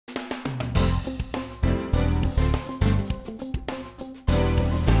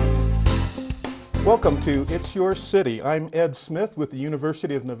Welcome to It's Your City. I'm Ed Smith with the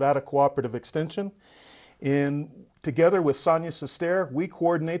University of Nevada Cooperative Extension. Together with Sonia Sester, we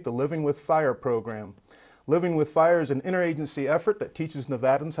coordinate the Living with Fire program. Living with Fire is an interagency effort that teaches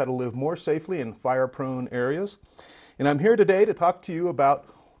Nevadans how to live more safely in fire-prone areas. And I'm here today to talk to you about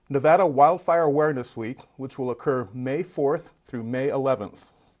Nevada Wildfire Awareness Week, which will occur May 4th through May 11th.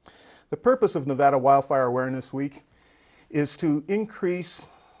 The purpose of Nevada Wildfire Awareness Week is to increase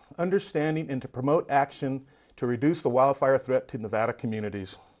understanding and to promote action to reduce the wildfire threat to Nevada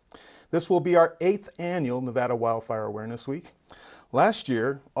communities. This will be our 8th annual Nevada Wildfire Awareness Week. Last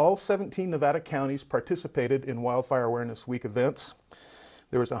year, all 17 Nevada counties participated in Wildfire Awareness Week events.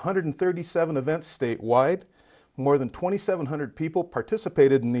 There was 137 events statewide. More than 2,700 people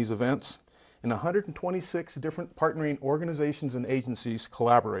participated in these events, and 126 different partnering organizations and agencies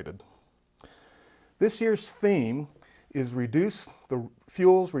collaborated. This year's theme is reduce the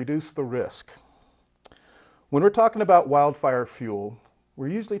fuels, reduce the risk. When we're talking about wildfire fuel, we're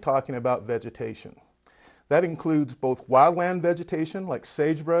usually talking about vegetation. That includes both wildland vegetation like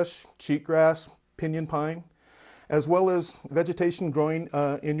sagebrush, cheatgrass, pinyon pine, as well as vegetation growing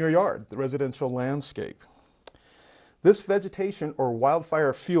in your yard, the residential landscape. This vegetation or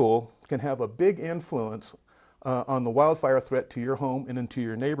wildfire fuel can have a big influence on the wildfire threat to your home and into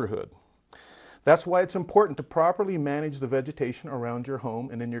your neighborhood. That's why it's important to properly manage the vegetation around your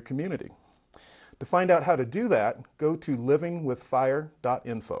home and in your community. To find out how to do that, go to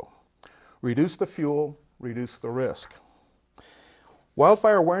livingwithfire.info. Reduce the fuel, reduce the risk.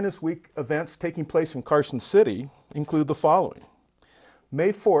 Wildfire Awareness Week events taking place in Carson City include the following.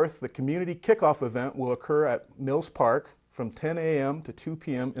 May 4th, the community kickoff event will occur at Mills Park from 10 a.m. to 2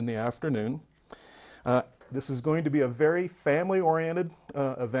 p.m. in the afternoon. This is going to be a very family-oriented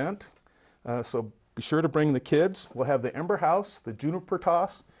event. So be sure to bring the kids. We'll have the Ember House, the Juniper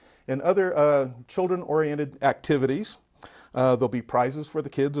Toss, and other children-oriented activities. There'll be prizes for the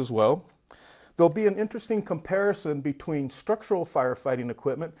kids as well. There'll be an interesting comparison between structural firefighting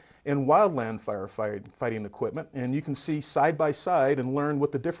equipment and wildland firefighting equipment, and you can see side by side and learn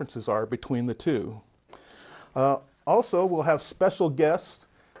what the differences are between the two. Also, we'll have special guests,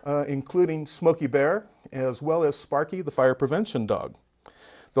 including Smokey Bear, as well as Sparky, the fire prevention dog.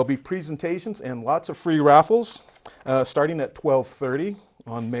 There'll be presentations and lots of free raffles starting at 12:30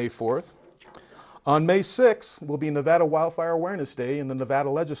 on May 4th. On May 6th will be Nevada Wildfire Awareness Day in the Nevada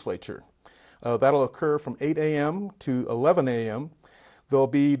Legislature. That'll occur from 8 a.m. to 11 a.m. There'll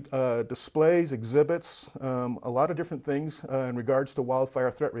be displays, exhibits, a lot of different things in regards to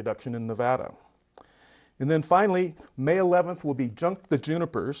wildfire threat reduction in Nevada. And then finally, May 11th will be Junk the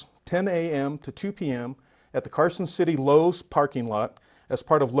Junipers, 10 a.m. to 2 p.m. at the Carson City Lowe's parking lot as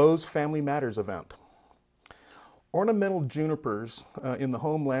part of Lowe's Family Matters event. Ornamental junipers in the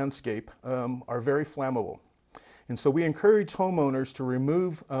home landscape are very flammable. And so we encourage homeowners to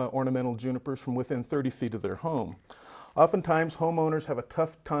remove ornamental junipers from within 30 feet of their home. Oftentimes, homeowners have a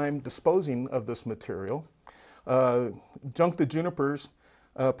tough time disposing of this material. Junk the Junipers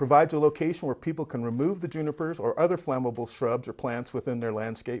provides a location where people can remove the junipers or other flammable shrubs or plants within their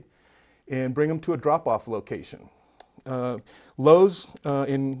landscape and bring them to a drop-off location. Lowe's,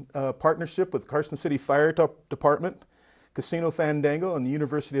 in partnership with Carson City Fire Department, Casino Fandango, and the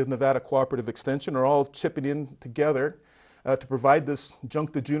University of Nevada Cooperative Extension are all chipping in together to provide this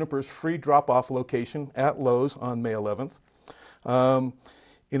Junk the Junipers free drop-off location at Lowe's on May 11th.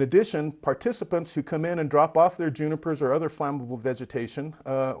 In addition, participants who come in and drop off their junipers or other flammable vegetation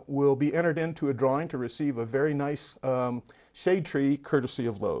will be entered into a drawing to receive a very nice shade tree courtesy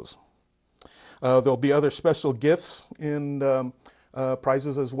of Lowe's. There'll be other special gifts and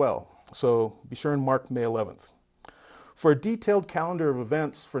prizes as well. So be sure and mark May 11th. For a detailed calendar of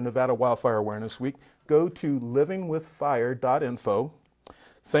events for Nevada Wildfire Awareness Week, go to livingwithfire.info.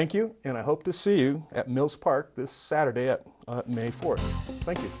 Thank you, and I hope to see you at Mills Park this Saturday at May 4th.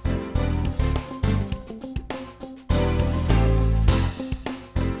 Thank you.